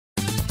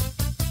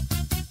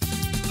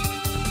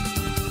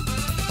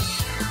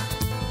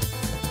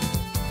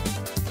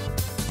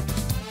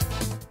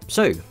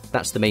So,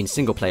 that's the main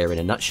single player in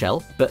a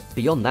nutshell, but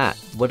beyond that,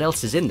 what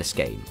else is in this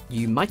game?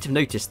 You might have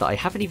noticed that I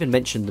haven't even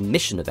mentioned the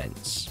mission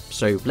events,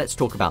 so let's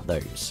talk about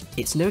those.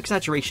 It's no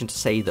exaggeration to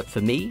say that for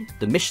me,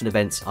 the mission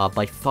events are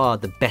by far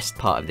the best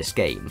part of this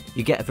game.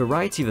 You get a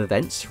variety of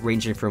events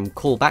ranging from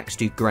callbacks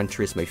to Gran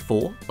Turismo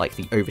 4, like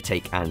the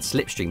overtake and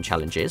slipstream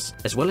challenges,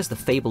 as well as the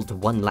fabled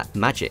one-lap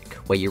magic,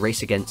 where you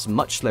race against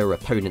much slower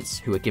opponents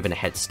who are given a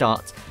head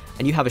start,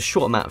 and you have a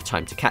short amount of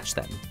time to catch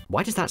them.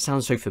 Why does that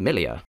sound so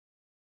familiar?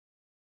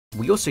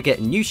 We also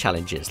get new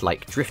challenges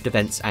like drift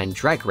events and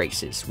drag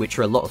races, which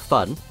are a lot of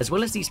fun, as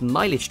well as these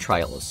mileage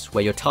trials,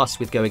 where you're tasked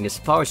with going as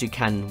far as you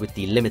can with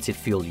the limited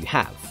fuel you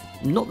have.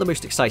 Not the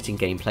most exciting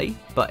gameplay,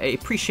 but I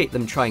appreciate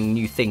them trying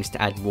new things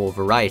to add more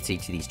variety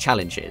to these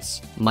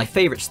challenges. My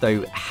favourites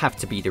though have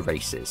to be the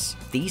races.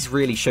 These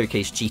really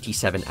showcase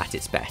GT7 at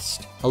its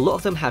best. A lot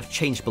of them have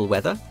changeable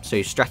weather,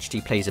 so strategy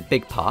plays a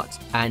big part,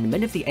 and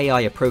many of the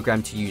AI are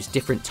programmed to use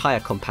different tyre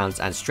compounds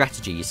and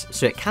strategies,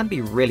 so it can be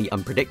really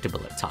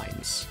unpredictable at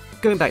times.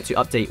 Going back to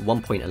update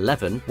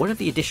 1.11, one of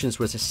the additions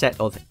was a set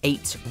of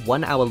 8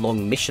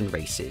 one-hour-long mission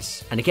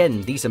races, and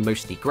again these are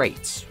mostly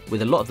great,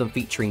 with a lot of them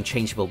featuring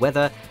changeable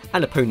weather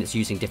and opponents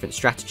using different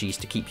strategies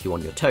to keep you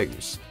on your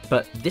toes.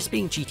 But this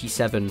being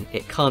GT7,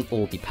 it can't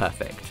all be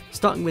perfect.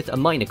 Starting with a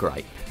minor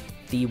gripe,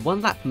 the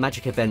one-lap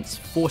magic events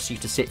force you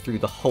to sit through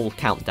the whole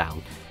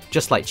countdown,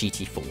 just like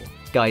GT4.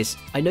 Guys,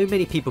 I know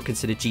many people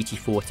consider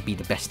GT4 to be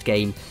the best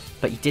game,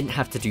 but you didn't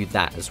have to do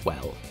that as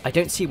well. I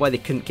don't see why they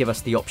couldn't give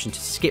us the option to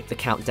skip the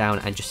countdown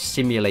and just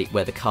simulate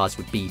where the cars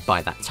would be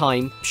by that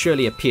time.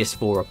 Surely a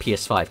PS4 or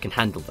PS5 can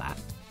handle that.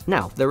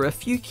 Now, there are a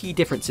few key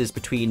differences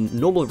between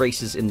normal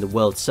races in the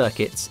world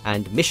circuits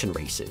and mission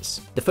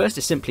races. The first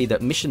is simply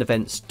that mission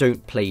events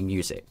don't play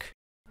music.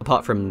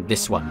 Apart from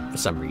this one, for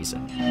some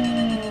reason.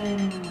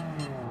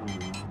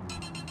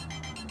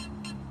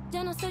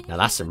 Now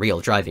that's some real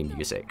driving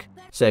music.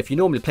 So if you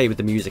normally play with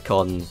the music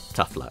on,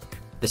 tough luck.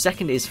 The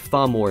second is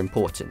far more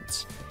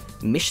important.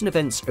 Mission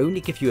events only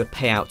give you a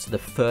payout the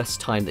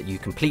first time that you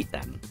complete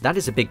them. That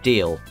is a big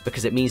deal,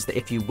 because it means that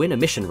if you win a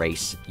mission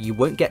race, you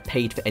won't get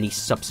paid for any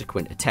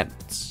subsequent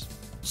attempts.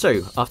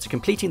 So, after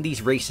completing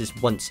these races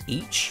once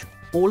each,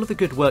 all of the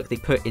good work they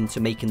put into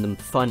making them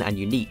fun and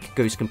unique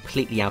goes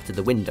completely out of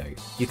the window.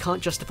 You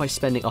can't justify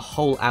spending a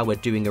whole hour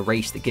doing a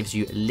race that gives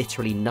you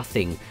literally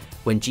nothing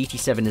when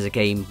GT7 is a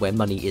game where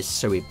money is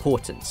so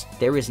important.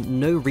 There is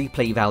no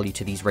replay value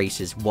to these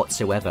races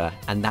whatsoever,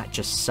 and that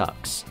just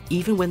sucks.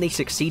 Even when they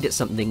succeed at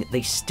something,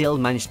 they still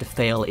manage to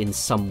fail in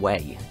some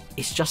way.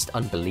 It's just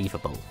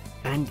unbelievable.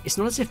 And it's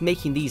not as if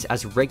making these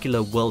as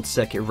regular world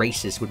circuit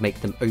races would make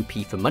them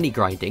OP for money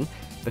grinding,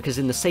 because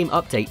in the same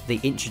update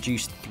they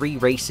introduced 3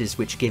 races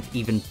which give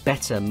even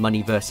better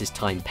money versus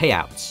time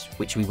payouts,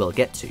 which we will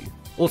get to.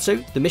 Also,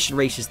 the mission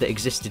races that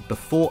existed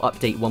before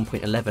update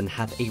 1.11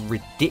 have a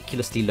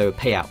ridiculously low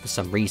payout for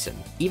some reason,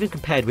 even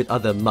compared with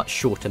other much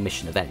shorter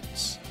mission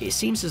events. It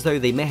seems as though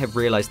they may have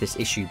realised this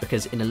issue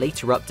because in a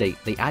later update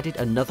they added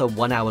another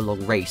 1 hour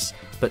long race,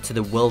 but to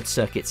the world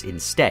circuits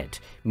instead,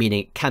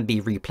 meaning it can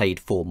be replayed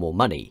for more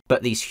money.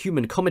 But these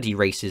human comedy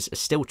races are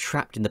still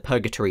trapped in the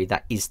purgatory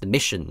that is the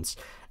missions,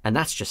 and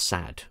that's just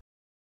sad.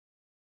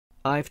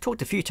 I've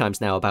talked a few times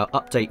now about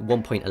update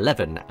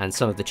 1.11 and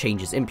some of the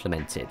changes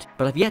implemented,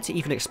 but I've yet to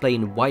even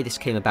explain why this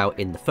came about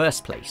in the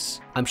first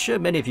place. I'm sure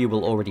many of you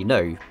will already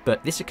know,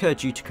 but this occurred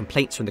due to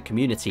complaints from the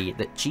community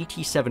that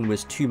GT7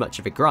 was too much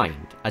of a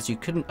grind, as you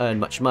couldn't earn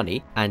much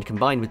money, and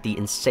combined with the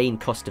insane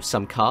cost of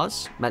some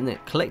cars, meant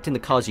that collecting the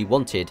cars you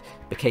wanted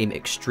became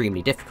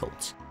extremely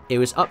difficult. It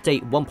was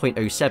update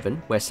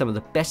 1.07 where some of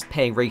the best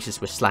paying races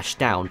were slashed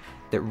down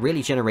that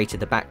really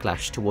generated the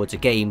backlash towards a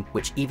game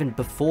which even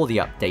before the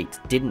update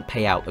didn't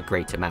pay out a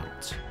great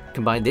amount.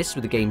 Combine this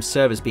with the game's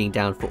servers being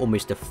down for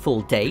almost a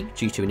full day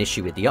due to an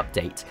issue with the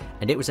update,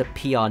 and it was a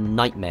PR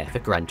nightmare for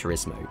Gran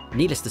Turismo.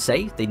 Needless to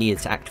say, they needed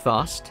to act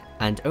fast,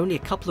 and only a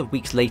couple of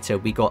weeks later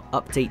we got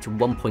update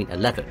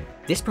 1.11.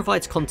 This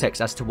provides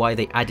context as to why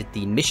they added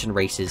the mission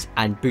races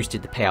and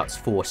boosted the payouts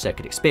for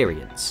Circuit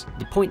Experience.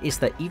 The point is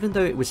that even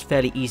though it was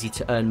fairly easy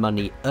to earn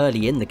money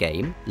early in the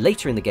game,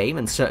 later in the game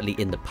and certainly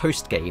in the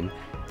post-game,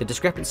 the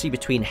discrepancy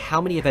between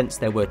how many events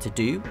there were to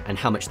do and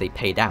how much they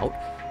paid out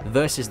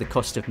versus the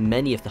cost of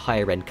many of the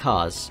higher end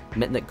cars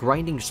meant that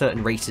grinding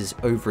certain races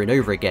over and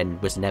over again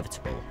was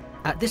inevitable.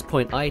 At this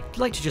point, I'd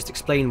like to just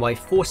explain why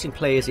forcing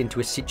players into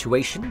a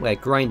situation where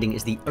grinding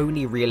is the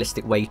only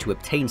realistic way to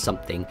obtain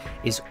something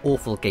is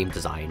awful game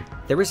design.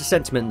 There is a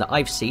sentiment that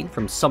I've seen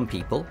from some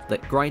people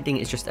that grinding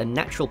is just a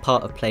natural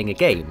part of playing a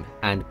game,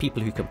 and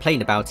people who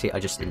complain about it are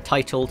just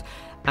entitled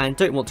and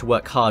don't want to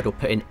work hard or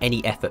put in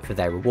any effort for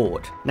their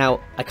reward.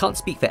 Now, I can't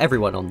speak for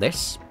everyone on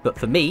this, but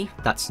for me,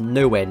 that's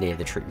nowhere near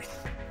the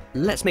truth.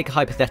 Let's make a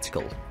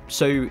hypothetical.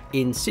 So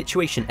in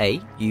situation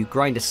A, you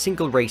grind a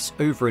single race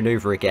over and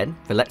over again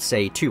for let's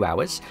say 2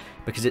 hours,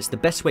 because it's the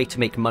best way to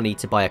make money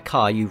to buy a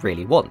car you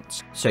really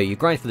want. So you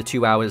grind for the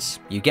 2 hours,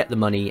 you get the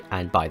money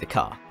and buy the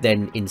car.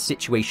 Then in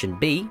situation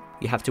B,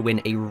 you have to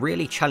win a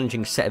really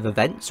challenging set of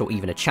events or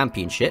even a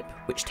championship,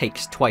 which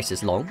takes twice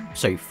as long,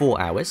 so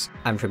 4 hours,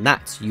 and from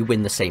that you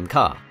win the same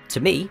car. To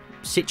me,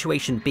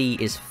 situation B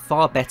is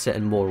far better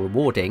and more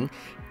rewarding,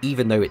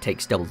 even though it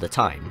takes double the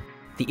time.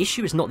 The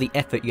issue is not the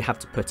effort you have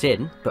to put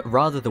in, but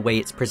rather the way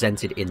it's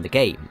presented in the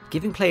game.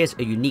 Giving players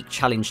a unique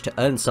challenge to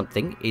earn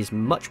something is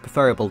much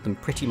preferable than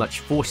pretty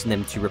much forcing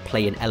them to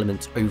replay an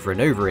element over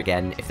and over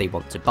again if they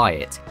want to buy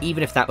it,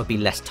 even if that would be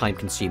less time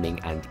consuming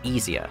and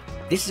easier.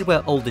 This is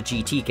where older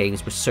GT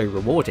games were so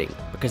rewarding,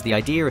 because the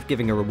idea of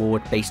giving a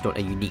reward based on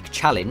a unique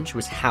challenge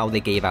was how they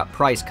gave out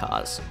prize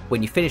cars.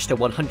 When you finished a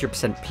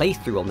 100%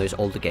 playthrough on those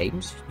older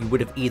games, you would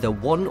have either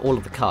won all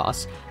of the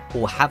cars,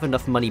 or have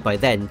enough money by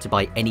then to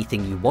buy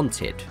anything you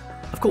wanted.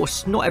 Of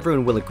course, not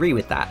everyone will agree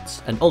with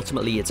that, and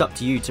ultimately it's up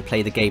to you to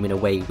play the game in a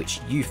way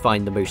which you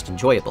find the most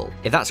enjoyable.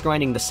 If that's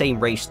grinding the same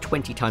race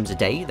 20 times a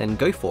day, then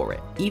go for it.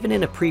 Even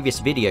in a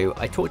previous video,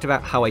 I talked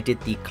about how I did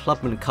the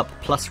Clubman Cup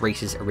Plus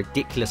races a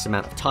ridiculous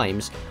amount of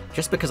times,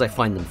 just because I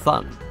find them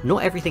fun.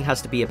 Not everything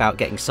has to be about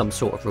getting some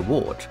sort of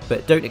reward,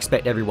 but don't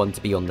expect everyone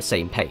to be on the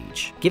same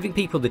page. Giving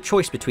people the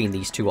choice between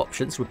these two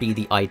options would be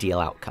the ideal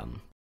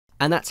outcome.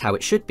 And that's how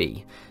it should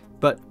be.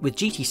 But with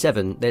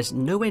GT7, there's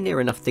nowhere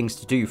near enough things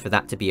to do for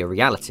that to be a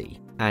reality,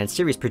 and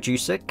series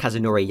producer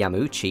Kazunori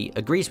Yamauchi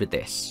agrees with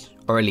this,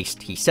 or at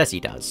least he says he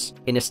does.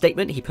 In a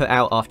statement he put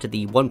out after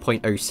the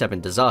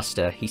 1.07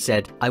 disaster, he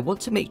said, "I want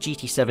to make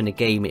GT7 a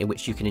game in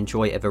which you can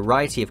enjoy a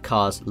variety of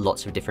cars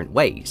lots of different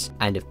ways,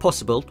 and if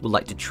possible, would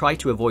like to try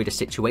to avoid a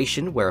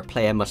situation where a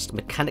player must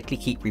mechanically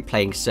keep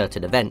replaying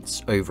certain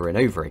events over and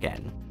over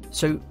again."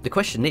 So the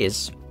question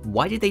is,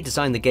 why did they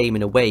design the game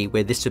in a way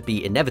where this would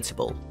be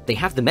inevitable? They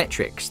have the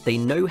metrics, they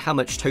know how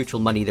much total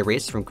money there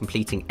is from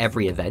completing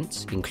every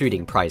event,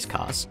 including prize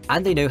cars,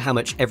 and they know how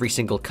much every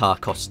single car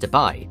costs to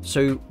buy.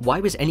 So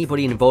why was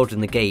anybody involved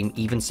in the game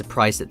even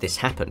surprised that this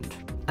happened?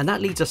 And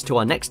that leads us to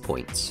our next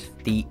point.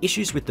 The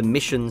issues with the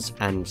missions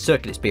and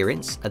circuit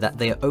experience are that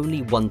they are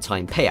only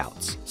one-time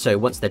payouts, so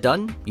once they're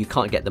done, you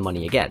can't get the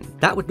money again.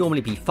 That would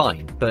normally be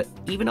fine, but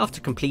even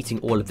after completing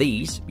all of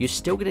these, you're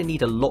still going to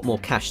need a lot more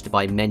cash to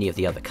buy many of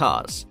the other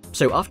cars.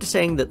 So after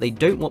saying that they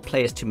don't want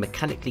players to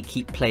mechanically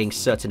keep playing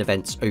certain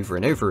events over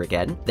and over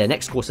again, their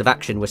next course of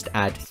action was to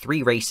add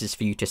 3 races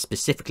for you to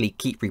specifically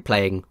keep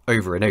replaying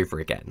over and over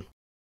again.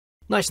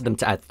 Nice of them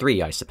to add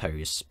 3, I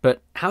suppose,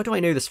 but how do I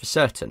know this for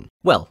certain?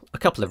 Well, a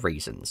couple of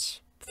reasons.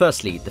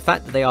 Firstly, the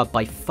fact that they are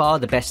by far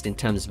the best in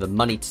terms of a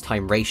money to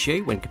time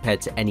ratio when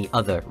compared to any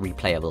other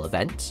replayable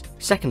event.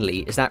 Secondly,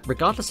 is that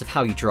regardless of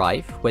how you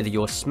drive, whether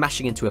you're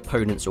smashing into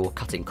opponents or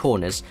cutting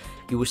corners,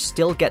 you will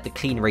still get the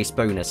clean race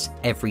bonus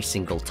every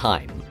single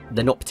time.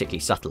 They're not particularly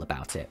subtle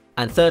about it.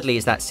 And thirdly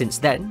is that since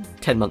then,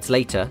 10 months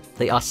later,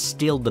 they are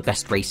still the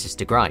best races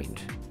to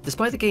grind.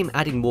 Despite the game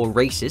adding more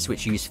races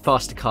which use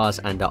faster cars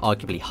and are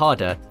arguably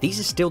harder, these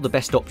are still the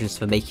best options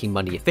for making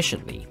money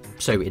efficiently.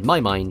 So in my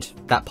mind,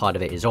 that part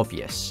of it is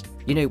obvious.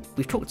 You know,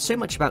 we've talked so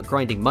much about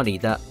grinding money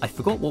that I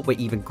forgot what we're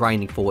even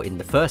grinding for in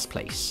the first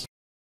place.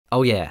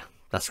 Oh yeah,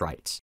 that's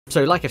right.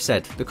 So like I've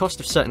said, the cost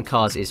of certain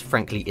cars is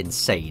frankly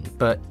insane,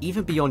 but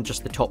even beyond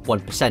just the top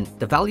 1%,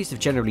 the values have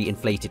generally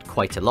inflated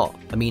quite a lot.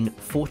 I mean,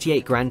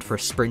 48 grand for a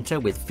Sprinter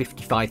with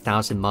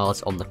 55,000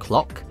 miles on the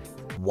clock?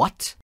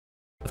 What?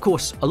 Of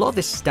course, a lot of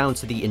this is down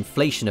to the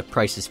inflation of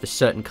prices for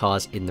certain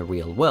cars in the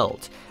real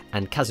world,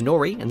 and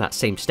Kazunori in that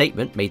same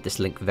statement made this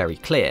link very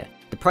clear.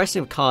 The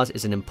pricing of cars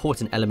is an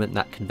important element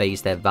that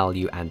conveys their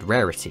value and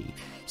rarity,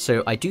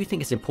 so I do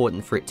think it's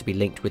important for it to be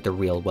linked with the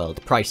real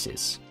world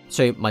prices.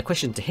 So my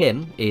question to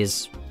him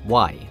is,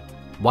 why?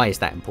 Why is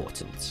that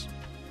important?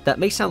 That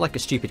may sound like a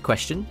stupid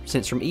question,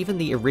 since from even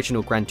the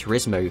original Gran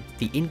Turismo,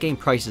 the in-game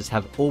prices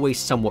have always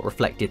somewhat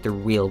reflected the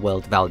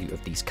real-world value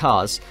of these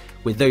cars,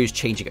 with those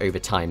changing over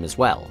time as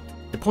well.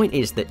 The point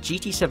is that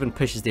GT7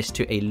 pushes this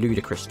to a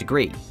ludicrous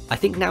degree. I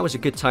think now is a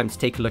good time to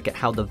take a look at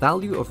how the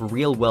value of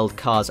real-world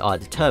cars are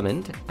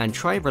determined, and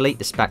try and relate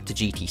this back to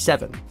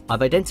GT7.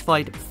 I've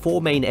identified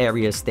 4 main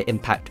areas that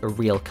impact a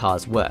real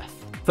car's worth.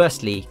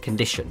 Firstly,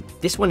 condition.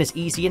 This one is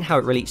easy in how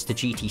it relates to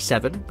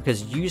GT7,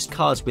 because used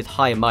cars with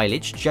higher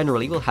mileage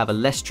generally will have a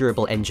less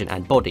durable engine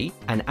and body,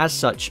 and as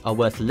such are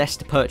worth less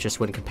to purchase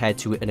when compared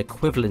to an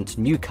equivalent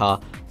new car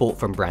bought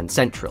from Brand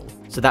Central.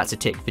 So that's a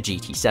tick for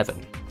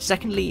GT7.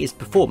 Secondly is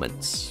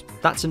performance.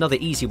 That's another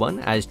easy one,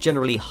 as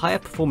generally higher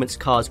performance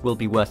cars will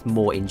be worth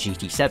more in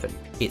GT7.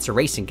 It's a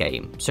racing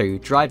game, so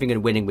driving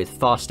and winning with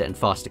faster and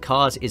faster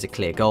cars is a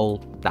clear goal.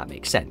 That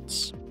makes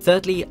sense.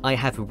 Thirdly, I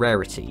have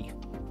rarity.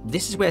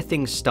 This is where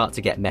things start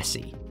to get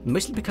messy,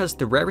 mostly because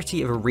the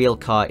rarity of a real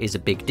car is a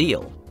big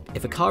deal.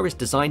 If a car is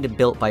designed and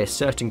built by a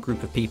certain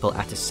group of people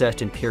at a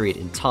certain period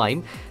in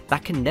time,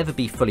 that can never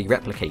be fully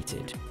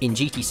replicated. In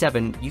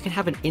GT7, you can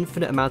have an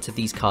infinite amount of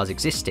these cars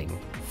existing,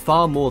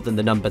 far more than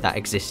the number that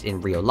exists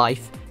in real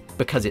life,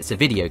 because it's a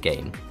video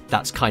game.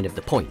 That's kind of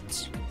the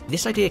point.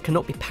 This idea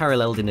cannot be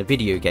paralleled in a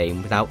video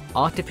game without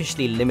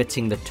artificially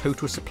limiting the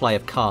total supply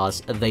of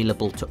cars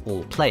available to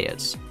all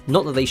players.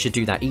 Not that they should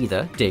do that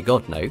either, dear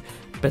god no,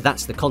 but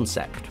that's the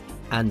concept.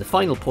 And the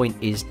final point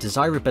is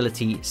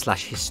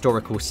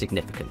desirability/historical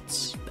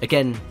significance.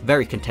 Again,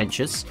 very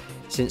contentious,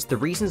 since the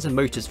reasons and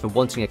motives for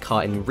wanting a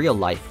car in real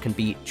life can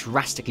be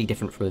drastically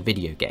different from a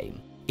video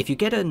game. If you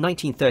get a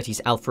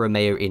 1930s Alfa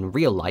Romeo in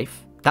real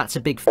life, that's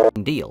a big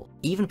f***ing deal.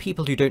 Even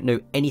people who don't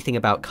know anything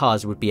about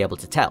cars would be able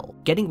to tell.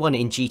 Getting one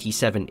in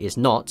GT7 is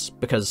not,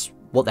 because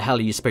what the hell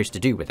are you supposed to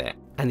do with it?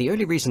 And the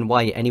only reason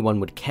why anyone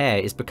would care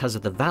is because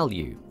of the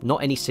value,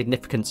 not any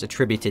significance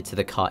attributed to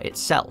the car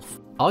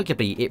itself.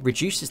 Arguably, it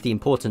reduces the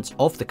importance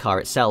of the car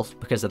itself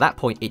because at that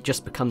point it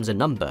just becomes a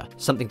number,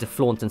 something to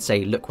flaunt and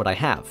say, look what I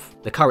have.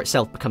 The car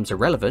itself becomes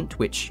irrelevant,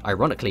 which,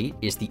 ironically,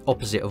 is the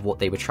opposite of what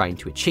they were trying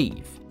to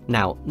achieve.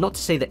 Now, not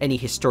to say that any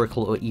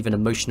historical or even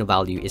emotional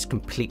value is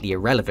completely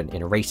irrelevant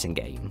in a racing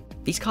game.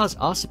 These cars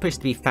are supposed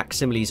to be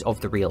facsimiles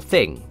of the real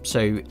thing,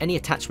 so any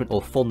attachment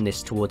or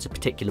fondness towards a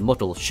particular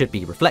model should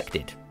be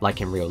reflected, like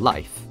in real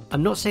life.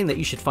 I'm not saying that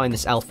you should find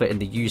this Alpha in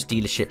the used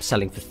dealership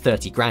selling for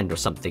 30 grand or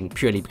something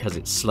purely because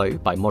it's slow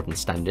by modern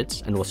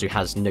standards and also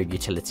has no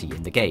utility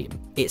in the game.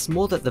 It's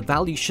more that the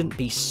value shouldn't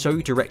be so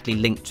directly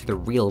linked to the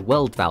real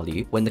world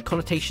value when the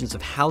connotations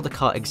of how the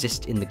car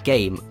exists in the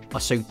game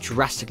are so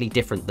drastically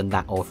different than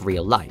that of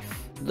real life.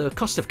 The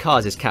cost of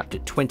cars is capped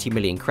at 20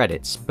 million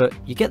credits, but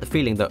you get the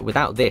feeling that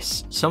without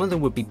this, some of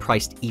them would be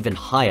priced even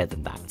higher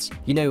than that.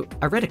 You know,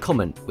 I read a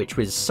comment, which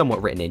was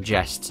somewhat written in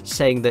jest,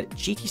 saying that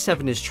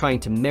GT7 is trying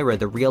to mirror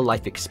the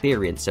real-life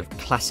experience of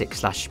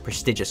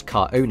classic/prestigious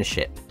car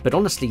ownership. But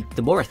honestly,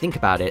 the more I think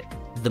about it,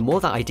 the more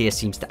that idea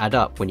seems to add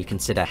up when you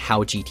consider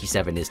how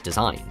GT7 is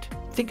designed.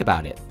 Think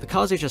about it, the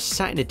cars are just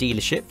sat in a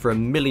dealership for a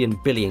million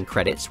billion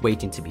credits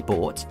waiting to be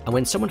bought, and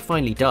when someone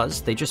finally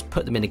does, they just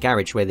put them in a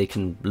garage where they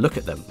can look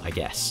at them, I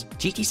guess.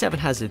 GT7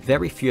 has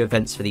very few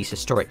events for these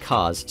historic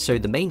cars, so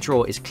the main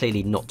draw is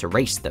clearly not to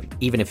race them,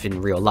 even if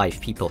in real life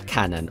people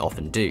can and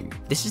often do.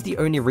 This is the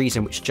only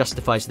reason which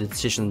justifies the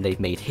decision they've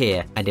made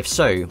here, and if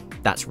so,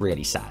 that's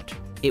really sad.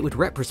 It would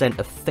represent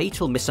a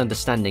fatal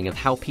misunderstanding of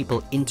how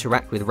people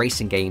interact with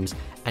racing games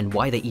and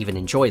why they even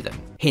enjoy them.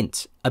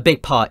 Hint, a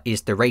big part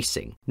is the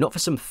racing, not for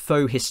some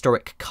faux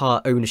historic car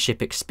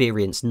ownership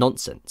experience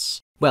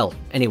nonsense. Well,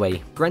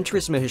 anyway, Gran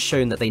Turismo has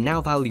shown that they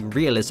now value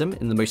realism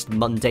in the most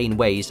mundane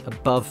ways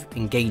above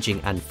engaging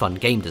and fun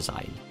game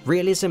design.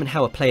 Realism and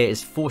how a player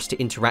is forced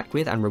to interact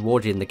with and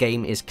rewarded in the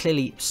game is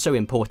clearly so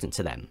important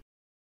to them.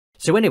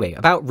 So anyway,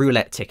 about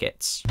roulette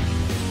tickets.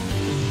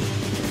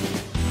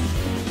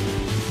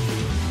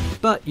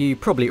 But you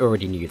probably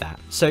already knew that.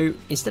 So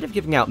instead of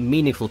giving out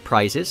meaningful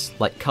prizes,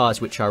 like cars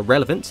which are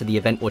relevant to the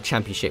event or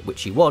championship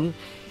which you won,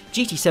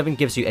 GT7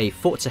 gives you a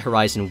Forza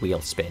Horizon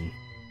wheel spin.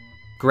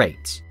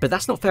 Great. But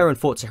that's not fair on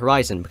Forza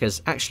Horizon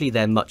because actually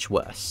they're much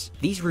worse.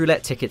 These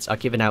roulette tickets are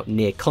given out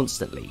near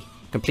constantly.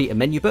 Complete a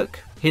menu book?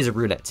 Here's a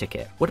roulette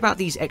ticket. What about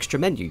these extra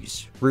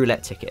menus?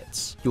 Roulette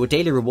tickets. Your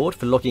daily reward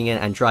for logging in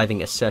and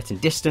driving a certain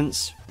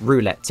distance?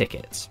 Roulette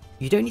tickets.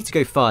 You don't need to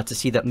go far to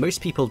see that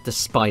most people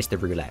despise the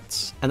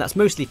roulettes, and that's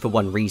mostly for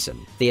one reason.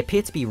 They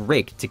appear to be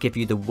rigged to give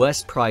you the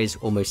worst prize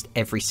almost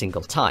every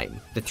single time.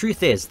 The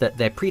truth is that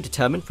they're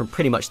predetermined from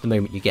pretty much the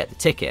moment you get the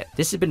ticket.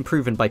 This has been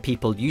proven by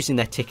people using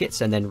their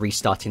tickets and then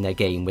restarting their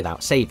game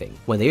without saving.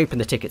 When they open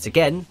the tickets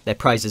again, their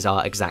prizes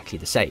are exactly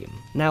the same.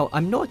 Now,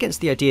 I'm not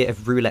against the idea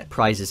of roulette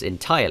prizes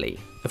entirely.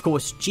 Of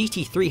course,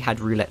 GT3 had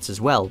roulettes as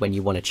well when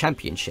you won a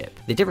championship.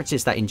 The difference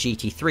is that in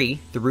GT3,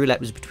 the roulette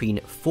was between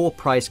 4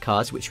 prize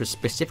cars which were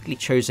specifically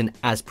chosen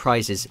as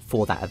prizes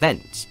for that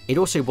event. It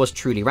also was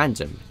truly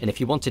random, and if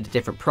you wanted a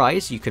different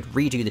prize, you could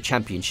redo the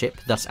championship,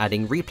 thus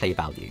adding replay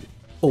value.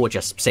 Or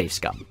just save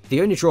scum. The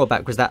only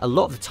drawback was that a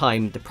lot of the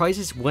time, the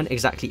prizes weren't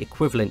exactly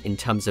equivalent in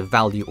terms of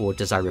value or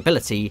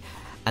desirability,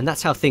 and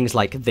that's how things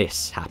like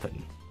this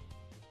happen.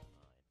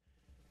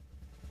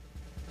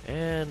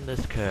 And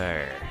this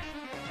car.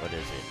 What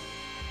is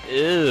it?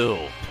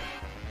 Ew!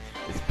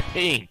 It's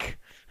pink!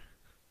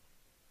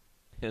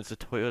 It's a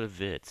Toyota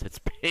Vitz. It's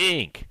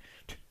pink!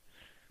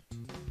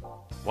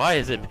 Why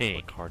is it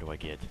pink? What car do I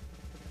get?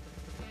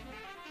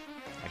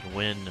 I can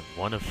win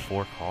 1 of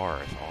 4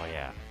 cars. Oh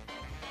yeah.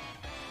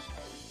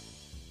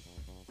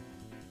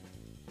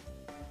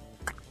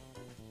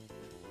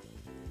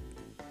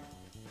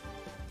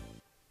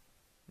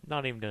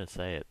 Not even gonna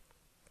say it.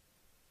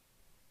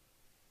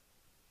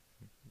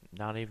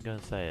 Not even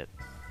gonna say it.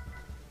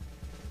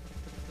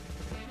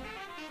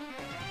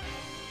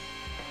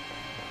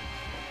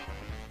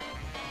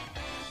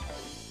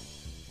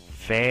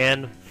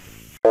 Fan-tastic.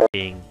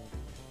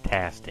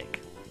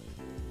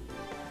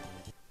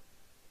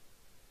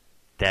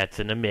 That's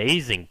an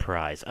amazing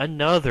prize.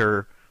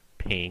 Another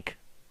pink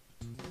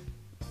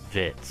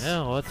Vitz.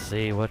 Now let's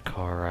see what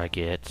car I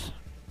get.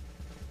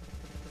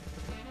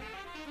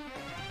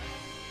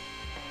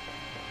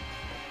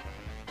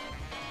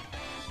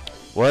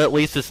 Well, at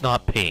least it's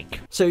not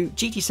pink. So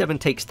GT7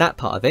 takes that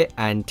part of it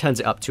and turns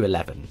it up to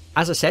 11.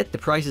 As I said, the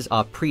prizes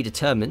are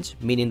predetermined,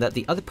 meaning that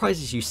the other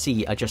prizes you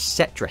see are just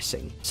set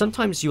dressing.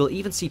 Sometimes you will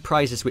even see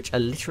prizes which are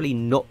literally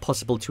not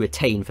possible to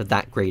attain for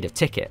that grade of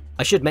ticket.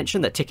 I should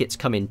mention that tickets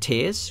come in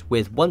tiers,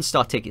 with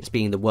 1-star tickets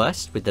being the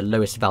worst with the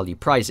lowest value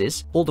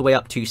prizes, all the way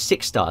up to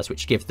 6 stars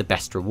which give the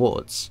best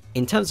rewards.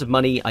 In terms of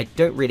money, I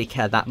don't really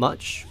care that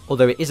much,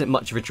 although it isn't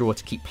much of a draw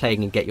to keep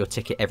playing and get your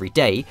ticket every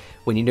day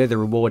when you know the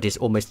reward is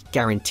almost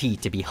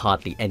guaranteed to be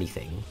hardly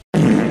anything.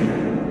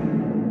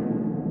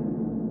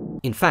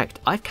 In fact,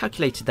 I've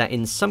calculated that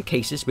in some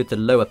cases with the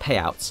lower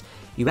payouts,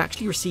 you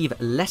actually receive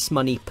less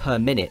money per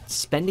minute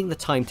spending the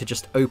time to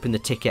just open the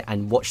ticket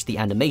and watch the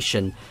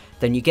animation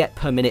than you get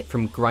per minute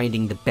from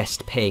grinding the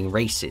best paying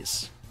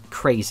races.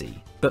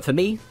 Crazy. But for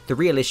me, the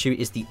real issue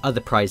is the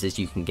other prizes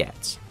you can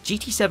get.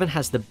 GT7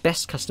 has the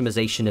best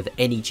customization of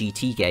any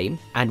GT game,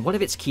 and one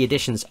of its key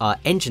additions are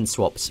engine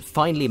swaps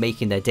finally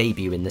making their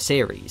debut in the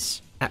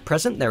series. At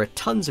present, there are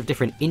tons of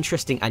different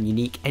interesting and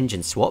unique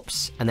engine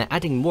swaps, and they're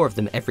adding more of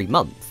them every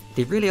month.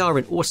 They really are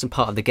an awesome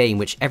part of the game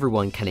which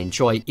everyone can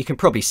enjoy. You can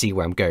probably see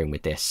where I'm going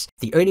with this.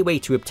 The only way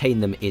to obtain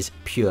them is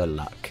pure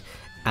luck.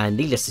 And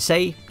needless to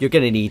say, you're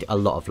going to need a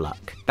lot of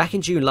luck. Back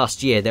in June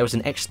last year, there was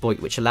an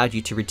exploit which allowed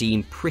you to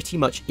redeem pretty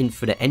much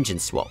infinite engine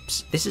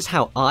swaps. This is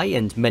how I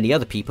and many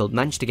other people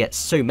managed to get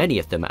so many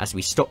of them as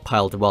we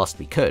stockpiled whilst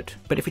we could.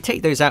 But if we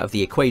take those out of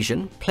the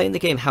equation, playing the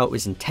game how it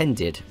was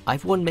intended,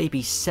 I've won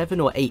maybe 7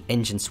 or 8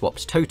 engine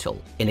swaps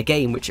total, in a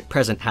game which at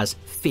present has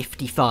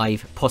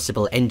 55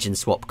 possible engine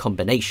swap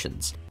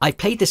combinations. I've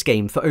played this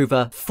game for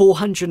over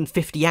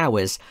 450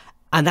 hours,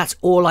 and that's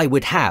all I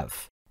would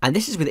have. And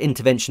this is with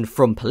intervention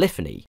from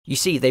Polyphony. You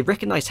see, they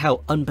recognised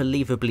how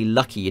unbelievably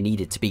lucky you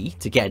needed to be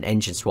to get an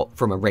engine swap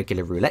from a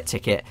regular roulette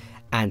ticket,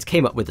 and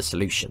came up with a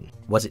solution.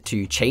 Was it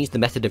to change the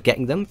method of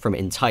getting them from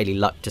entirely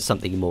luck to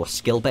something more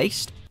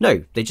skill-based?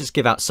 No, they just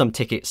give out some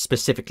tickets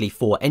specifically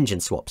for engine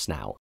swaps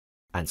now.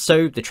 And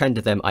so, the trend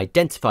of them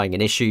identifying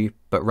an issue,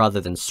 but rather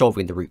than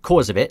solving the root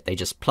cause of it, they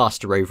just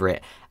plaster over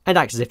it and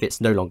act as if it's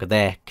no longer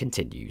there,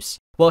 continues.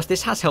 Whilst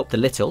this has helped a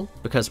little,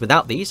 because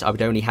without these I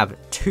would only have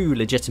 2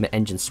 legitimate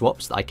engine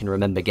swaps that I can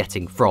remember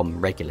getting from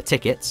regular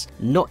tickets,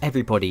 not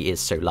everybody is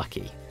so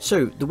lucky.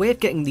 So the way of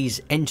getting these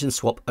engine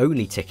swap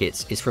only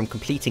tickets is from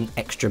completing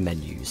extra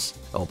menus.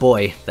 Oh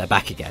boy, they're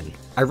back again.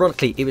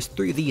 Ironically, it was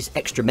through these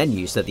extra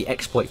menus that the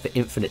exploit for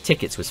infinite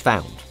tickets was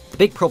found. The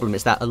big problem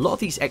is that a lot of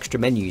these extra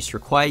menus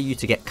require you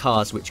to get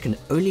cars which can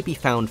only be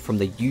found from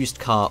the used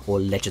car or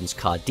Legends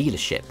car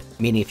dealership,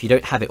 meaning if you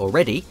don't have it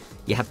already,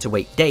 you have to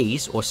wait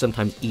days or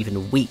sometimes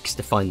even weeks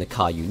to find the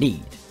car you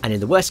need. And in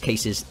the worst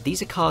cases,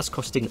 these are cars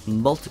costing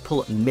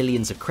multiple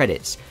millions of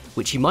credits,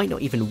 which you might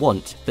not even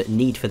want but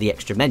need for the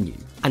extra menu.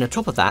 And on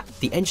top of that,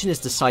 the engine is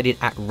decided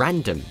at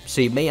random,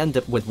 so you may end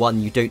up with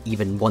one you don't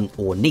even want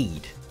or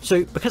need.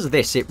 So because of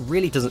this, it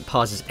really doesn't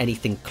pass as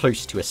anything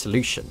close to a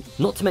solution.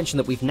 Not to mention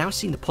that we've now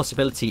seen the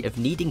possibility of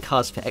needing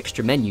cars for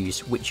extra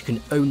menus which you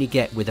can only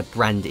get with a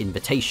brand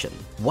invitation.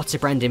 What's a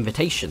brand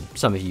invitation,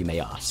 some of you may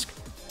ask?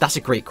 That's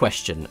a great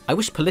question. I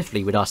wish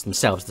Polyphony would ask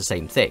themselves the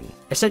same thing.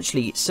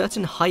 Essentially,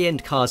 certain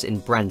high-end cars in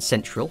Brand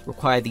Central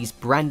require these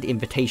brand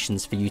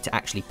invitations for you to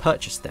actually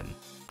purchase them.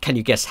 Can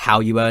you guess how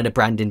you earn a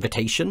brand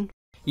invitation?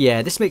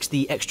 Yeah, this makes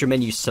the extra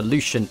menu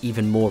solution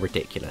even more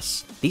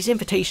ridiculous. These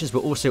invitations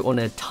were also on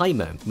a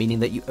timer, meaning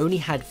that you only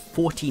had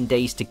 14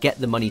 days to get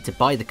the money to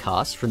buy the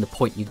cars from the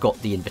point you got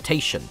the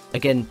invitation.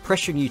 Again,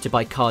 pressuring you to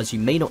buy cars you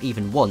may not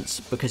even want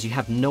because you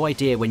have no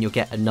idea when you'll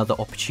get another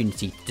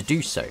opportunity to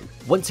do so.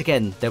 Once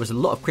again, there was a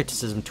lot of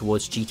criticism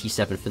towards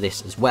GT7 for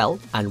this as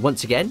well, and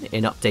once again,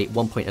 in update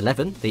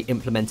 1.11, they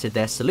implemented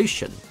their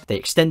solution. They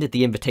extended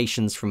the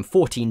invitations from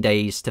 14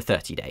 days to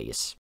 30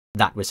 days.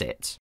 That was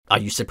it. Are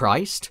you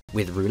surprised?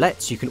 With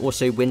roulettes, you can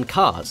also win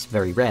cars,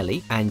 very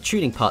rarely, and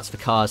tuning parts for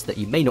cars that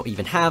you may not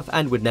even have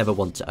and would never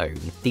want to own.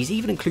 These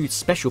even include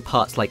special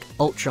parts like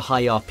ultra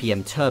high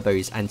RPM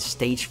turbos and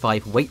stage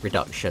 5 weight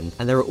reduction,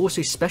 and there are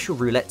also special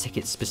roulette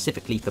tickets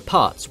specifically for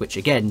parts, which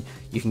again,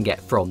 you can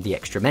get from the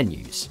extra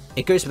menus.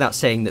 It goes without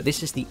saying that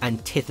this is the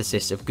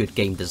antithesis of good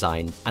game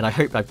design, and I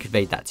hope I've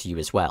conveyed that to you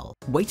as well.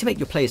 Way to make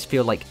your players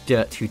feel like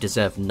dirt who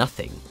deserve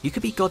nothing. You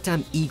could be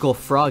goddamn Igor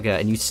Fraga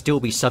and you'd still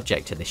be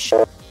subject to this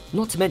shit.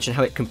 Not to mention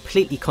how it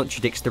completely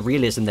contradicts the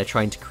realism they're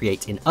trying to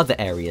create in other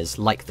areas,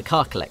 like the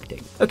car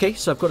collecting. Okay,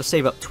 so I've got to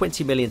save up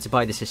 20 million to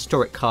buy this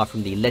historic car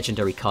from the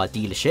legendary car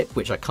dealership,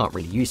 which I can't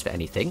really use for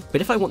anything.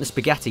 But if I want this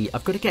Bugatti,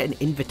 I've got to get an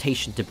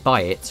invitation to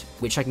buy it,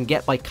 which I can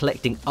get by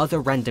collecting other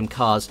random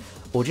cars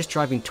or just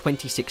driving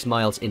 26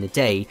 miles in a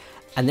day,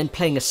 and then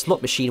playing a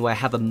slot machine where I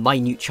have a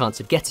minute chance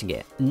of getting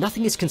it.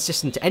 Nothing is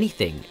consistent to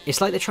anything. It's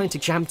like they're trying to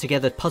jam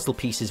together puzzle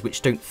pieces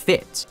which don't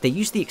fit. They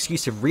use the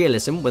excuse of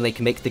realism when they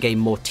can make the game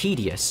more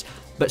tedious,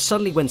 but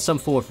suddenly when some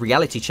form of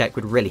reality check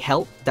would really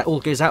help, that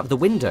all goes out of the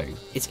window.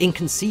 It's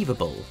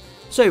inconceivable.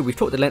 So we've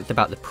talked at length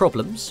about the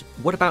problems.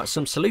 What about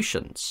some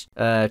solutions?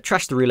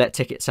 Trash the roulette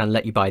tickets and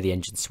let you buy the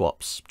engine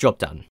swaps. Job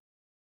done.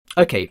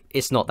 Okay,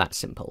 it's not that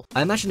simple.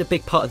 I imagine a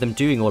big part of them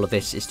doing all of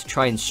this is to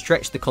try and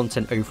stretch the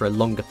content over a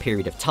longer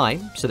period of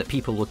time so that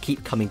people will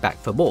keep coming back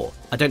for more.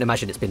 I don't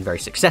imagine it's been very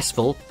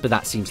successful, but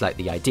that seems like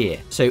the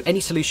idea. So any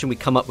solution we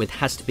come up with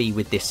has to be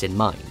with this in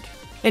mind.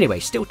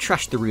 Anyway, still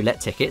trash the roulette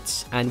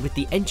tickets, and with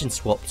the engine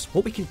swaps,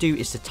 what we can do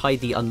is to tie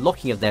the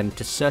unlocking of them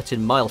to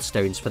certain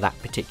milestones for that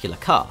particular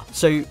car.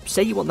 So,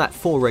 say you want that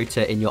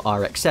 4-rotor in your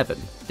RX-7.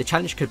 The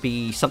challenge could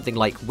be something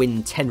like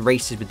win 10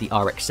 races with the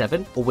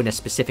RX-7, or win a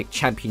specific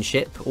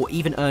championship, or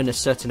even earn a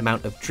certain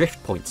amount of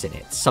drift points in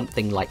it,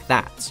 something like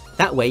that.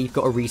 That way you've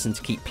got a reason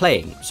to keep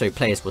playing, so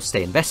players will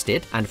stay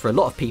invested, and for a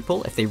lot of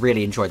people, if they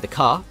really enjoyed the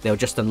car, they'll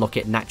just unlock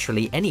it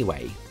naturally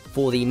anyway.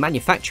 For the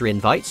manufacturer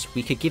invites,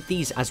 we could give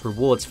these as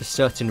rewards for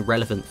certain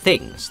relevant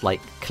things, like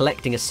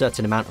collecting a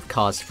certain amount of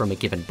cars from a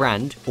given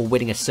brand, or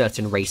winning a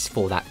certain race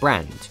for that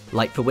brand.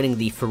 Like for winning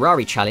the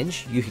Ferrari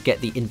challenge, you could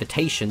get the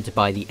invitation to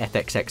buy the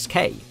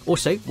FXXK.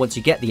 Also, once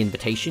you get the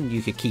invitation,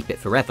 you could keep it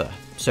forever.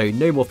 So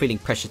no more feeling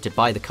pressured to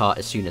buy the car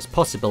as soon as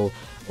possible,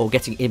 or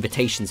getting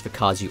invitations for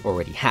cars you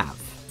already have.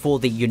 For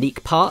the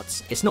unique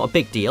parts, it's not a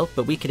big deal,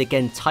 but we could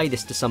again tie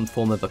this to some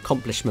form of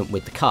accomplishment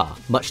with the car,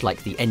 much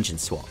like the engine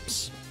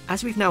swaps.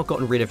 As we've now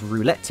gotten rid of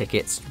roulette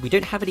tickets, we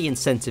don't have any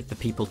incentive for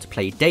people to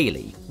play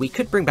daily. We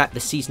could bring back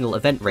the seasonal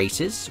event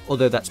races,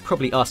 although that's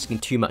probably asking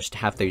too much to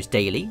have those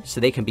daily,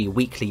 so they can be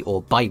weekly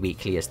or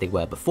bi-weekly as they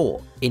were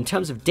before. In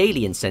terms of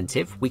daily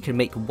incentive, we can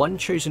make one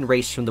chosen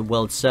race from the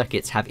world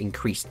circuits have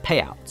increased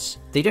payouts.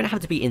 They don't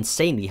have to be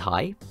insanely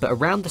high, but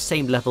around the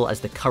same level as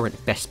the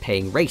current best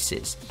paying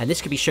races, and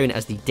this can be shown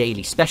as the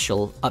daily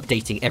special,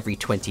 updating every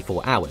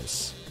 24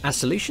 hours. As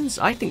solutions,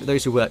 I think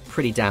those will work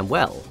pretty damn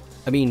well.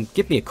 I mean,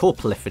 give me a call,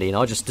 Polyphony, and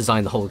I'll just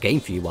design the whole game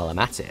for you while I'm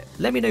at it.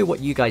 Let me know what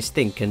you guys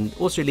think, and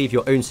also leave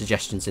your own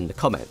suggestions in the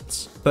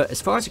comments. But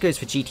as far as it goes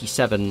for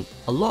GT7,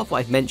 a lot of what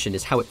I've mentioned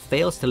is how it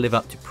fails to live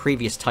up to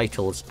previous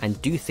titles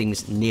and do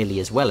things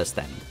nearly as well as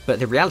them. But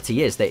the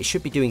reality is that it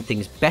should be doing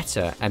things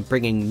better and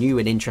bringing new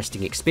and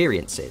interesting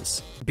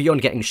experiences.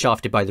 Beyond getting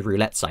shafted by the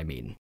roulettes, I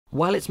mean.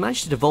 While it's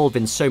managed to evolve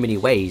in so many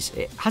ways,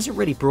 it hasn't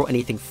really brought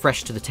anything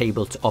fresh to the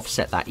table to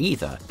offset that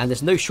either, and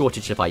there's no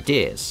shortage of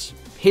ideas.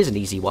 Here's an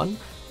easy one.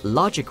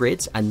 Larger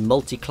grids and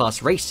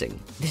multi-class racing.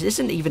 This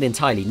isn't even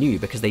entirely new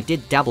because they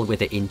did dabble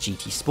with it in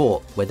GT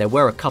Sport, where there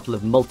were a couple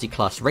of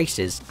multi-class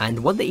races and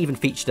one that even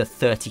featured a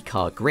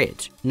 30-car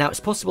grid. Now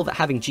it's possible that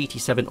having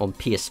GT7 on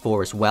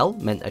PS4 as well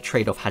meant a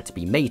trade-off had to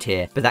be made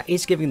here, but that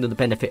is giving them the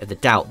benefit of the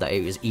doubt that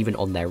it was even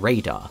on their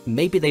radar.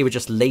 Maybe they were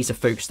just laser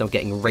focused on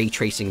getting ray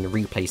tracing and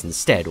replays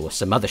instead, or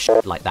some other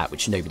shit like that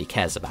which nobody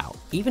cares about.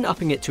 Even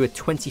upping it to a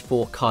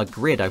 24-car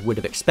grid I would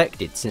have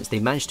expected, since they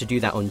managed to do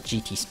that on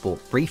GT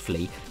Sport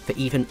briefly for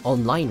even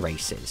online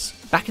races.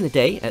 Back in the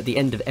day, at the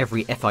end of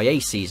every FIA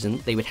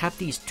season, they would have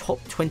these top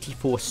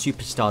 24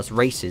 superstars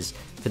races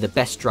for the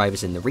best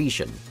drivers in the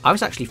region. I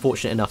was actually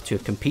fortunate enough to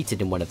have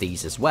competed in one of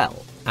these as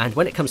well. And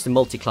when it comes to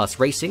multi-class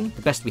racing,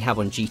 the best we have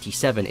on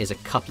GT7 is a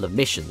couple of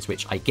missions,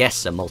 which I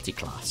guess are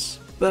multi-class.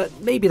 But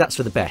maybe that's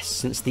for the best,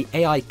 since the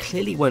AI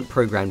clearly weren't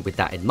programmed with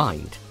that in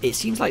mind. It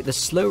seems like the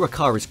slower a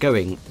car is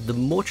going, the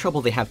more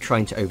trouble they have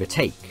trying to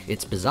overtake.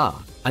 It's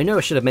bizarre. I know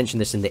I should have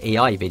mentioned this in the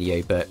AI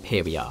video, but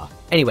here we are.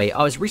 Anyway,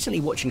 I was recently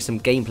watching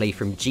some gameplay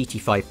from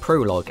GT5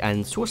 Prologue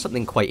and saw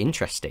something quite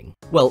interesting.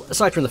 Well,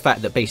 aside from the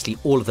fact that basically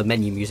all of the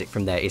menu music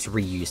from there is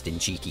reused in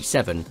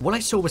GT7, what I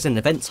saw was an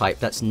event type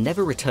that's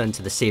never returned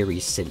to the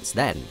series since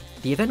then.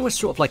 The event was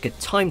sort of like a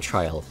time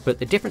trial, but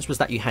the difference was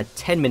that you had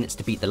 10 minutes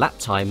to beat the lap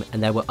time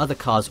and there were other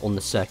cars on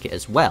the circuit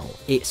as well.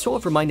 It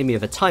sort of reminded me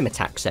of a time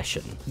attack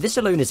session. This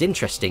alone is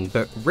interesting,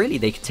 but really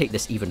they could take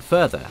this even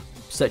further,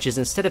 such as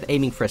instead of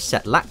aiming for a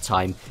set lap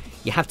time,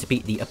 you have to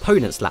beat the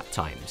opponent's lap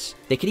times.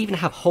 They could even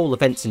have whole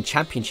events and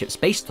championships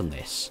based on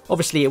this.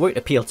 Obviously it won't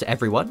appeal to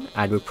everyone,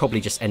 and would probably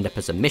just end up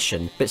as a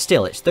mission, but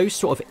still, it's those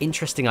sort of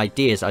interesting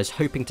ideas I was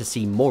hoping to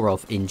see more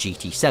of in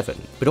GT7.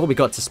 But all we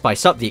got to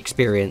spice up the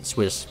experience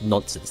was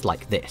nonsense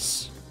like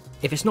this.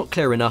 If it's not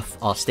clear enough,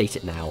 I'll state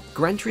it now.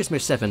 Gran Turismo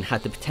 7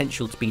 had the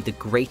potential to be the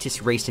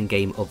greatest racing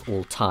game of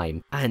all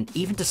time, and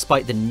even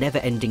despite the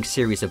never-ending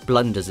series of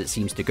blunders it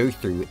seems to go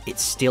through,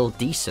 it's still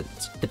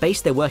decent. The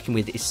base they're working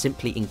with is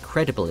simply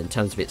incredible in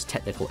terms of its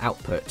technical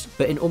output,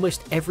 but in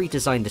almost every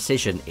design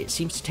decision, it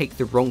seems to take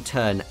the wrong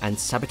turn and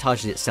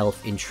sabotages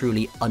itself in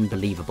truly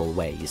unbelievable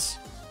ways.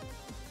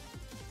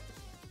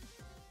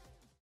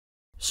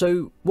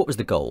 So, what was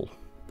the goal?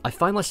 I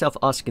find myself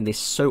asking this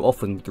so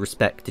often with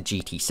respect to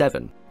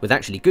GT7. With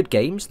actually good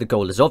games, the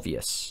goal is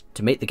obvious: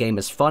 to make the game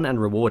as fun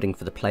and rewarding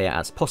for the player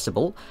as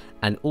possible,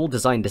 and all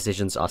design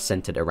decisions are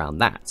centered around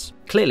that.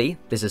 Clearly,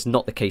 this is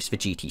not the case for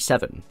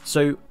GT7.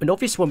 So, an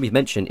obvious one we've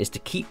mentioned is to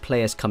keep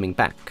players coming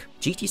back.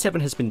 GT7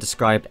 has been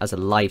described as a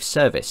live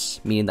service,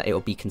 meaning that it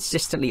will be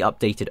consistently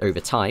updated over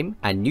time,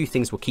 and new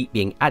things will keep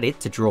being added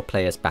to draw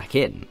players back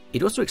in.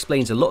 It also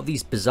explains a lot of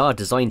these bizarre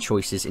design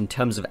choices in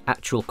terms of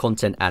actual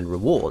content and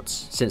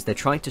rewards, since they're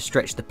trying to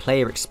stretch the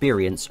player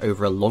experience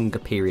over a longer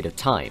period of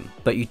time.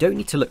 But you don't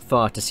need to look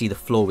far to see the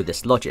flaw with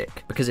this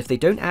logic, because if they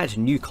don't add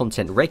new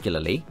content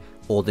regularly,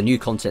 or the new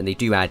content they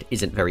do add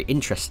isn't very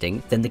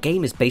interesting, then the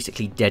game is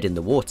basically dead in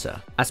the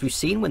water. As we've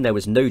seen when there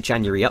was no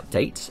January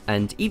update,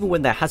 and even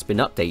when there has been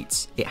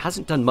updates, it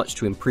hasn't done much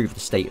to improve the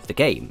state of the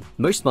game.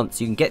 Most months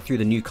you can get through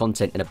the new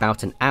content in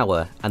about an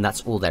hour, and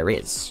that's all there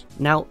is.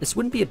 Now, this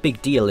wouldn't be a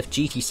big deal if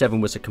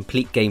GT7 was a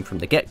complete game from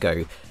the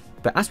get-go,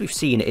 but as we've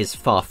seen, it is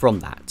far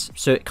from that,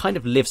 so it kind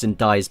of lives and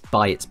dies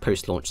by its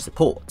post-launch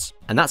support,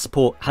 and that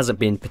support hasn't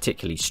been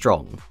particularly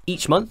strong.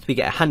 Each month we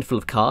get a handful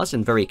of cars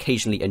and very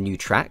occasionally a new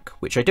track,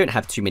 which I don't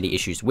have too many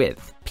issues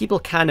with. People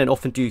can and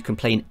often do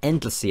complain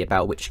endlessly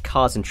about which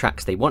cars and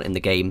tracks they want in the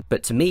game,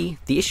 but to me,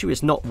 the issue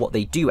is not what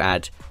they do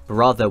add, but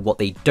rather what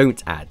they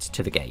don't add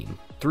to the game.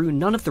 Through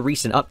none of the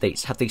recent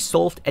updates have they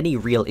solved any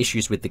real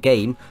issues with the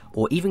game,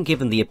 or even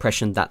given the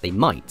impression that they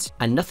might,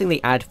 and nothing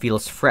they add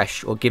feels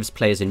fresh or gives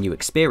players a new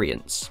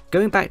experience.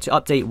 Going back to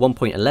update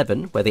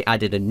 1.11, where they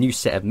added a new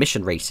set of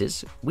mission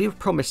races, we were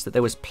promised that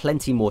there was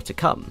plenty more to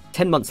come.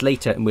 10 months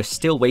later and we're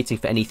still waiting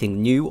for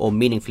anything new or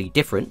meaningfully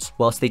different,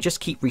 whilst they just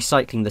keep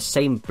recycling the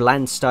same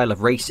bland style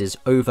of races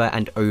over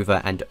and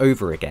over and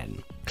over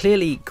again.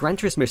 Clearly, Gran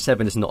Turismo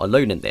 7 is not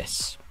alone in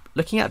this.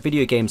 Looking at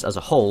video games as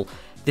a whole,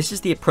 this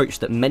is the approach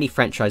that many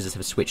franchises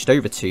have switched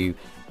over to,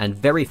 and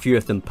very few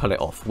of them pull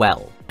it off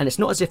well. And it's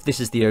not as if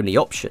this is the only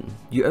option.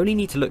 You only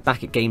need to look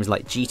back at games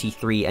like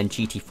GT3 and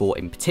GT4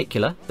 in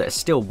particular, that are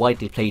still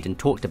widely played and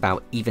talked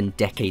about even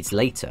decades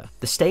later.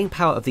 The staying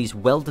power of these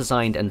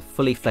well-designed and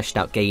fully fleshed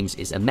out games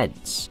is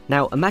immense.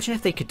 Now imagine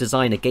if they could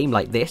design a game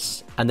like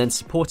this, and then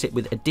support it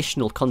with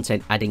additional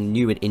content adding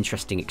new and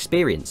interesting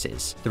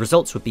experiences. The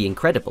results would be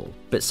incredible,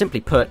 but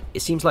simply put,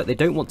 it seems like they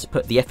don't want to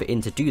put the effort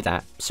in to do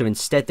that, so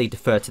instead they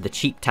defer to the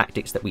cheap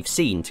tactics that we've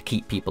seen to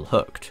keep people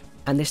hooked.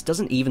 And this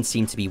doesn't even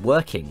seem to be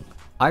working.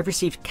 I've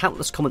received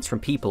countless comments from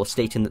people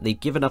stating that they've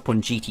given up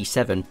on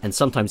GT7 and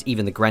sometimes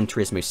even the Gran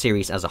Turismo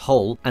series as a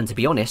whole, and to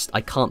be honest,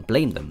 I can't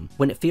blame them.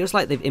 When it feels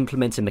like they've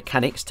implemented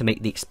mechanics to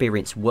make the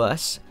experience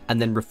worse,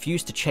 and then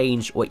refuse to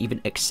change or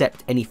even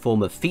accept any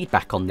form of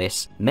feedback on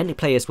this, many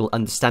players will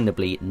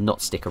understandably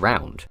not stick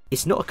around.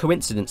 It's not a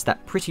coincidence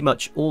that pretty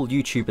much all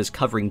YouTubers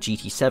covering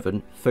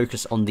GT7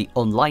 focus on the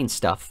online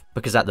stuff,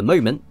 because at the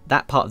moment,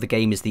 that part of the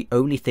game is the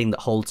only thing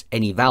that holds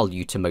any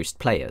value to most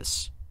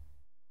players.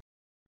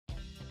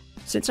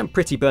 Since I'm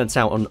pretty burnt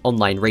out on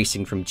online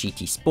racing from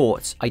GT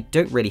Sport, I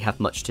don't really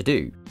have much to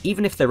do.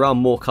 Even if there are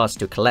more cars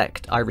to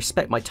collect, I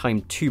respect my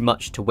time too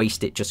much to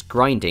waste it just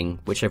grinding,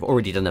 which I've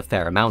already done a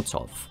fair amount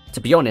of. To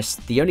be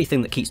honest, the only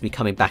thing that keeps me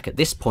coming back at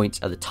this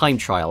point are the time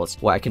trials,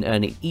 where I can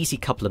earn an easy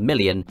couple of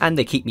million, and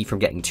they keep me from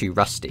getting too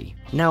rusty.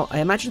 Now, I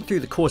imagine through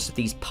the course of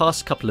these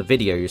past couple of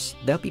videos,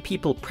 there'll be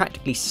people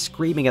practically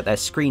screaming at their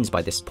screens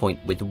by this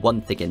point with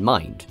one thing in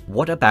mind.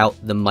 What about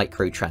the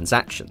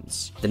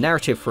microtransactions? The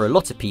narrative for a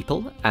lot of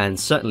people, and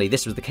certainly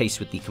this was the case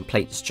with the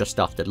complaints just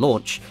after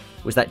launch,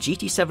 was that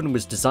GT7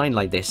 was designed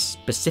like this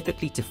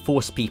specifically to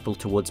force people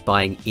towards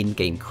buying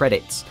in-game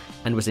credits,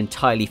 and was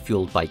entirely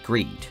fueled by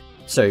greed.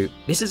 So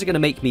this isn't going to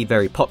make me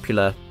very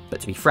popular,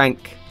 but to be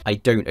frank, I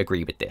don't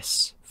agree with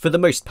this. For the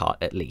most part,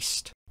 at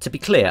least. To be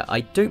clear, I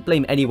don't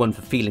blame anyone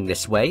for feeling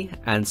this way,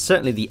 and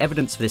certainly the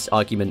evidence for this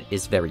argument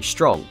is very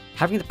strong.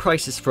 Having the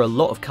prices for a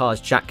lot of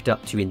cars jacked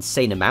up to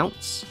insane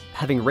amounts,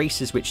 having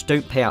races which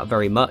don't pay out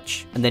very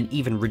much, and then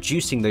even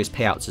reducing those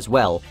payouts as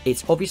well,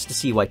 it's obvious to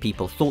see why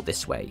people thought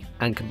this way.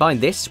 And combine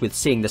this with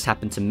seeing this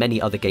happen to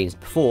many other games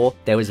before,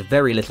 there was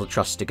very little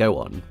trust to go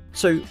on.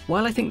 So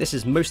while I think this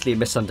is mostly a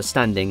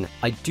misunderstanding,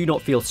 I do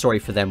not feel sorry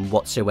for them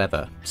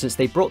whatsoever, since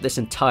they brought this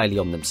entirely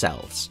on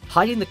themselves.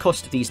 Hiding the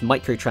cost of these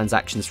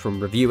microtransactions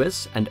from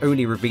reviewers and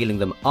only revealing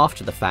them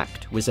after the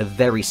fact was a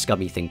very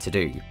scummy thing to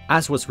do,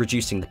 as was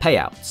reducing the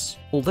payouts.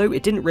 Although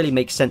it didn't really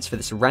make sense for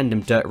this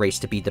random dirt race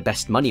to be the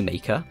best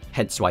moneymaker,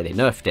 hence why they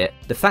nerfed it,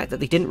 the fact that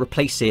they didn't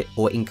replace it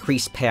or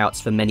increase payouts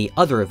for many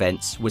other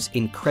events was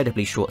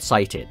incredibly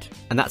short-sighted,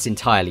 and that's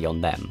entirely on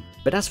them.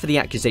 But as for the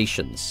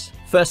accusations,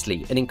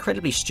 firstly, an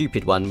incredibly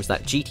stupid one was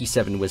that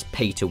GT7 was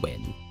pay to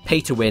win.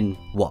 Pay to win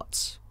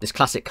what? This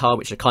classic car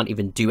which I can't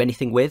even do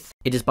anything with?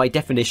 It is by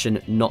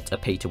definition not a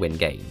pay to win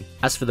game.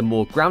 As for the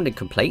more grounded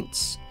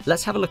complaints,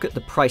 let's have a look at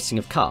the pricing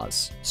of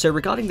cars. So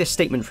regarding this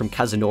statement from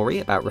Kazunori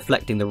about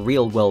reflecting the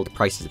real world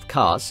prices of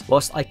cars,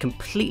 whilst I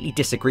completely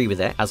disagree with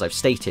it as I've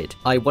stated,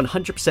 I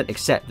 100%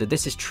 accept that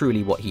this is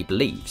truly what he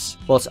believes.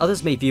 Whilst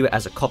others may view it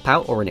as a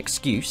cop-out or an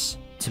excuse,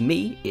 to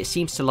me, it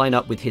seems to line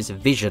up with his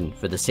vision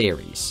for the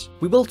series.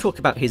 We will talk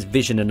about his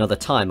vision another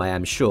time, I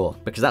am sure,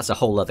 because that's a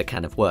whole other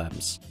can of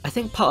worms. I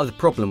think part of the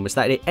problem was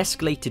that it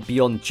escalated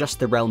beyond just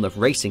the realm of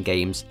racing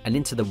games and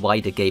into the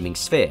wider gaming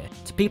sphere,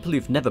 to people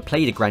who've never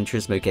played a Gran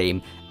Turismo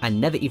game and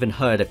never even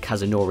heard of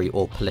Kazunori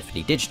or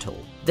Polyphony Digital.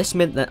 This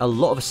meant that a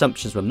lot of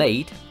assumptions were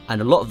made,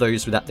 and a lot of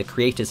those were that the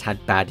creators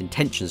had bad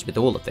intentions with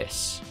all of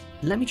this.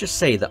 Let me just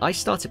say that I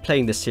started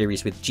playing this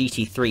series with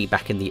GT3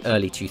 back in the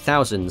early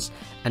 2000s,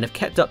 and have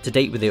kept up to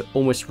date with it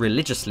almost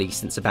religiously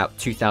since about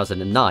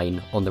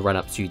 2009 on the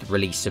run-up to the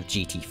release of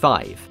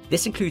GT5.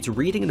 This includes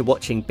reading and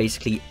watching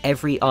basically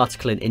every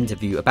article and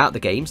interview about the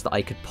games that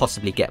I could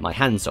possibly get my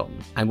hands on.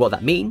 And what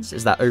that means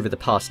is that over the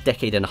past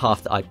decade and a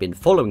half that I've been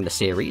following the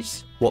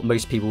series, what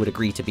most people would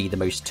agree to be the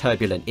most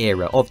turbulent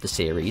era of the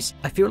series,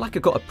 I feel like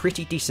I've got a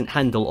pretty decent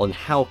handle on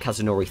how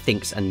Kazunori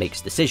thinks and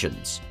makes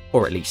decisions.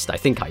 Or at least I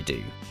think I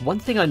do. One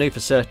thing I know for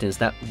certain is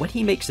that when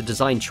he makes a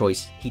design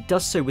choice, he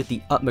does so with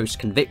the utmost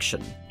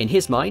conviction. In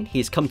his mind, he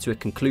has come to a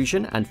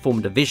conclusion and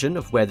formed a vision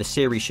of where the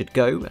series should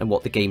go and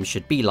what the game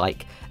should be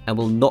like, and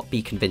will not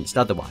be convinced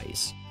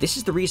otherwise. This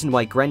is the reason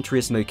why Gran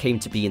Turismo came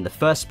to be in the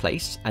first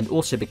place, and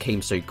also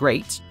became so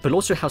great, but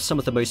also how some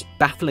of the most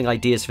baffling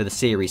ideas for the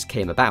series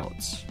came about.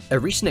 A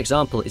recent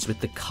example is with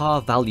the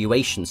car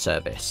valuation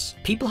service.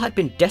 People had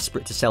been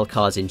desperate to sell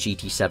cars in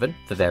GT7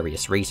 for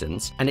various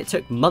reasons, and it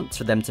took months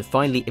for them to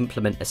finally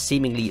implement a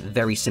seemingly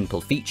very simple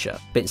feature.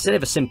 But instead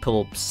of a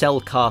simple sell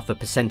car for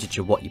percentage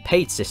of what you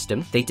paid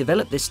system, they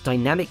developed this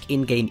dynamic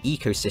in-game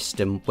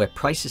ecosystem where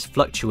prices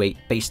fluctuate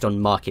based on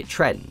market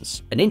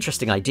trends. An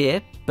interesting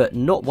idea, but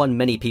not one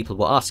many people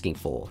were asking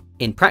for.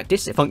 In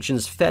practice, it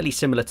functions fairly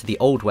similar to the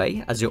old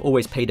way, as you're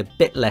always paid a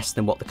bit less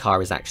than what the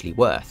car is actually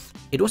worth.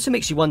 It also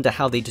makes you wonder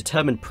how they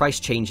determine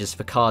price changes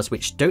for cars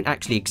which don't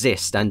actually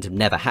exist and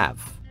never have.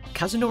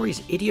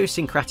 Kazunori's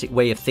idiosyncratic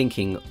way of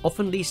thinking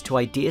often leads to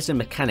ideas and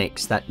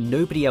mechanics that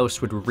nobody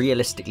else would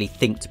realistically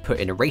think to put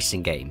in a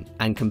racing game,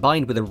 and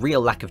combined with a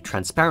real lack of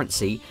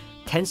transparency,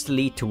 tends to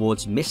lead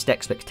towards missed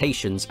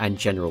expectations and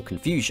general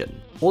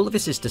confusion. All of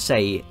this is to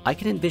say, I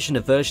can envision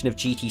a version of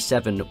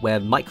GT7 where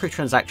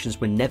microtransactions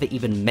were never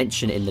even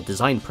mentioned in the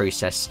design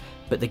process,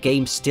 but the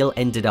game still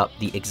ended up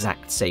the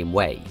exact same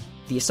way.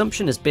 The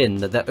assumption has been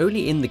that they're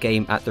only in the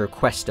game at the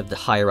request of the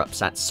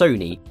higher-ups at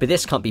Sony, but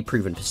this can't be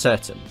proven for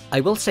certain.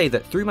 I will say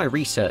that through my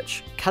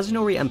research,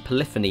 Kazunori and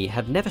Polyphony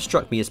have never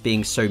struck me as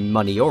being so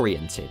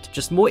money-oriented,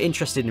 just more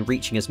interested in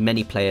reaching as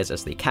many players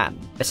as they can.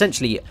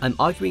 Essentially, I'm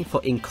arguing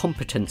for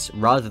incompetence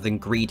rather than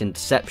greed and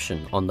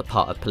deception on the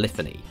part of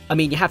Polyphony. I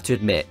mean, you have to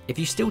admit, if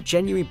you still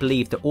genuinely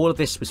believe that all of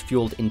this was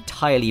fueled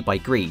entirely by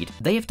greed,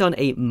 they have done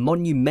a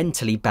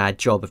monumentally bad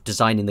job of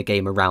designing the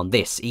game around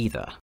this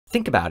either.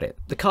 Think about it,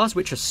 the cars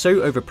which are so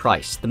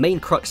overpriced, the main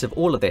crux of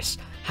all of this,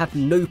 have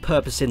no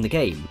purpose in the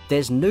game.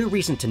 There's no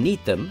reason to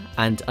need them,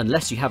 and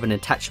unless you have an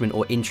attachment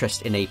or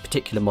interest in a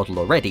particular model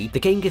already, the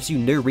game gives you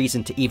no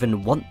reason to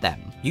even want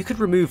them. You could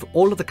remove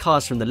all of the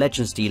cars from the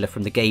Legends dealer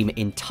from the game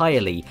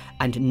entirely,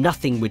 and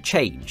nothing would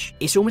change.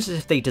 It's almost as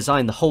if they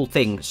designed the whole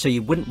thing so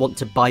you wouldn't want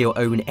to buy or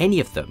own any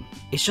of them.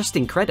 It's just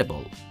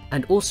incredible.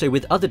 And also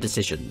with other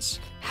decisions.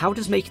 How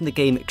does making the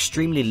game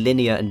extremely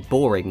linear and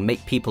boring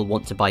make people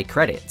want to buy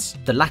credits?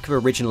 The lack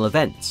of original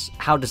events,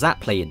 how does that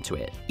play into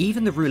it?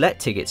 Even the roulette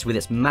tickets with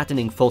its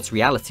maddening false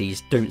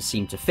realities don't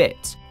seem to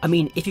fit. I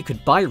mean, if you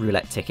could buy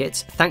roulette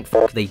tickets, thank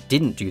fuck they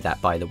didn't do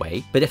that by the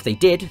way, but if they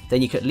did,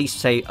 then you could at least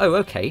say, oh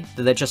okay,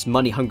 then they're just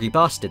money-hungry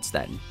bastards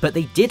then. But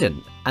they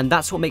didn't, and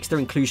that's what makes their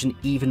inclusion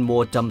even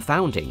more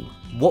dumbfounding.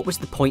 What was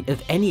the point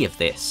of any of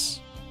this?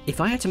 If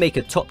I had to make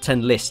a top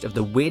 10 list of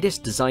the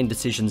weirdest design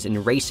decisions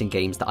in racing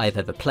games that I've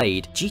ever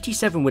played,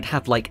 GT7 would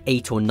have like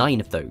 8 or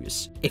 9 of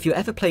those. If you're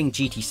ever playing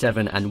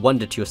GT7 and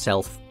wonder to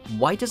yourself,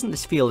 why doesn't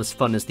this feel as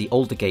fun as the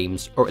older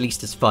games, or at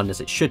least as fun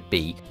as it should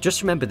be,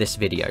 just remember this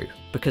video,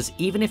 because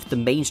even if the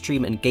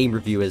mainstream and game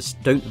reviewers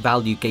don't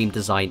value game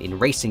design in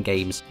racing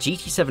games,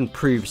 GT7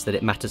 proves that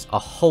it matters a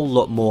whole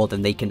lot more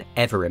than they can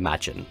ever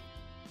imagine.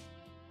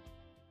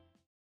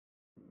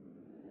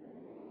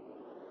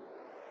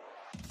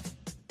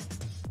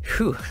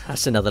 Whew,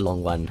 that's another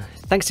long one.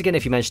 Thanks again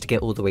if you managed to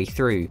get all the way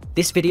through.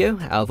 This video,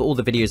 out of all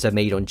the videos I've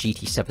made on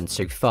GT7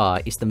 so far,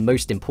 is the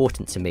most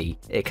important to me.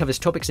 It covers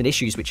topics and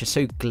issues which are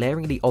so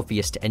glaringly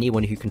obvious to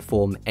anyone who can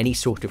form any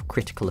sort of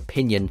critical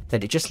opinion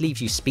that it just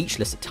leaves you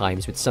speechless at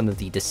times with some of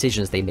the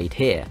decisions they made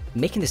here.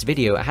 Making this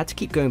video, I had to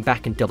keep going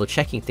back and double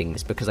checking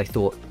things because I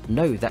thought,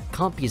 no, that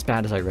can't be as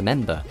bad as I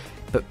remember,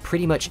 but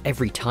pretty much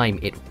every time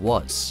it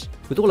was.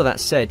 With all of that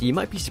said, you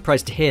might be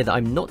surprised to hear that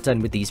I'm not done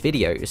with these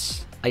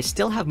videos. I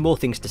still have more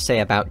things to say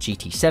about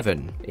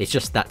GT7, it's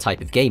just that type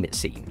of game it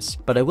seems,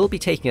 but I will be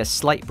taking a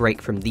slight break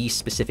from these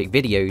specific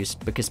videos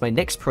because my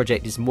next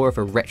project is more of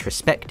a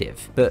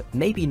retrospective, but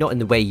maybe not in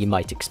the way you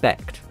might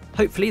expect.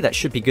 Hopefully that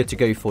should be good to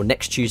go for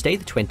next Tuesday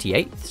the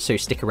 28th, so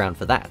stick around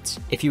for that.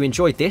 If you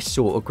enjoyed this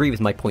or agree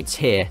with my points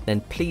here, then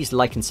please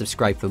like and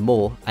subscribe for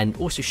more, and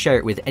also share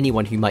it with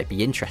anyone who might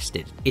be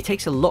interested. It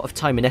takes a lot of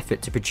time and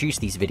effort to produce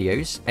these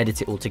videos,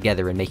 edit it all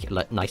together and make it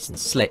look nice and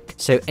slick,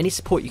 so any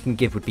support you can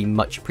give would be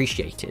much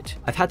appreciated.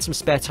 I've had some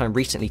spare time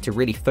recently to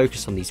really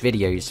focus on these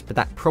videos, but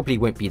that probably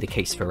won't be the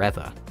case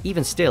forever.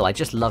 Even still, I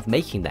just love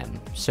making them,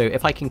 so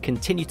if I can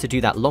continue to do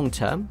that long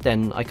term,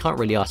 then I can't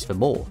really ask for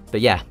more.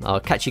 But yeah,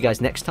 I'll catch you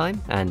guys next time,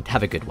 and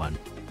have a good one.